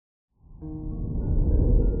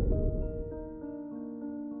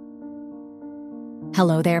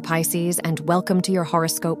Hello there, Pisces, and welcome to your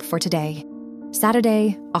horoscope for today,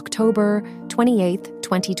 Saturday, October 28th,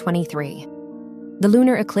 2023. The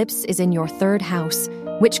lunar eclipse is in your third house,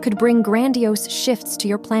 which could bring grandiose shifts to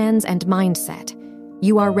your plans and mindset.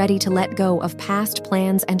 You are ready to let go of past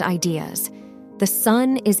plans and ideas. The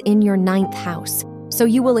sun is in your ninth house, so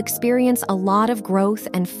you will experience a lot of growth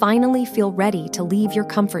and finally feel ready to leave your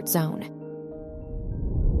comfort zone.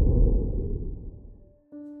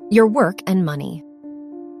 Your work and money.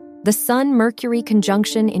 The Sun-Mercury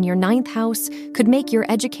conjunction in your ninth house could make your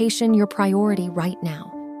education your priority right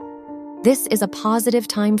now. This is a positive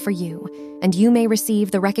time for you, and you may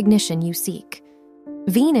receive the recognition you seek.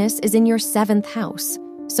 Venus is in your seventh house,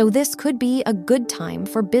 so this could be a good time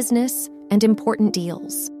for business and important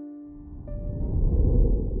deals.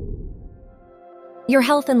 Your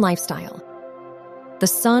health and lifestyle. The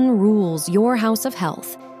sun rules your house of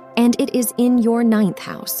health, and it is in your ninth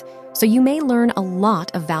house, so you may learn a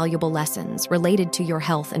lot of valuable lessons related to your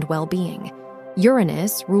health and well-being.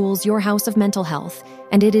 Uranus rules your house of mental health,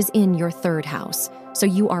 and it is in your third house, so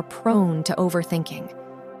you are prone to overthinking.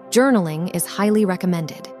 Journaling is highly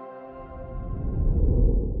recommended.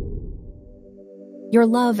 Your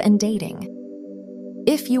love and dating.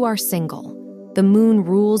 If you are single, the moon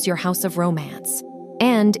rules your house of romance,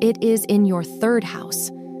 and it is in your third house,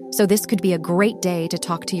 so this could be a great day to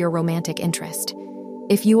talk to your romantic interest.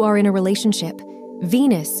 If you are in a relationship,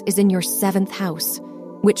 Venus is in your seventh house,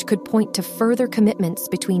 which could point to further commitments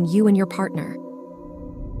between you and your partner.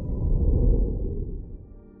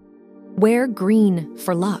 Wear green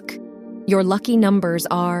for luck. Your lucky numbers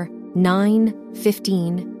are 9,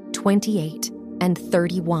 15, 28, and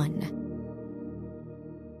 31.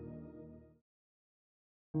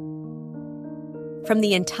 From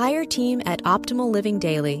the entire team at Optimal Living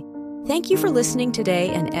Daily, thank you for listening today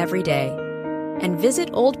and every day. And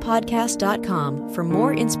visit oldpodcast.com for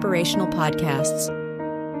more inspirational podcasts.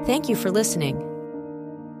 Thank you for listening.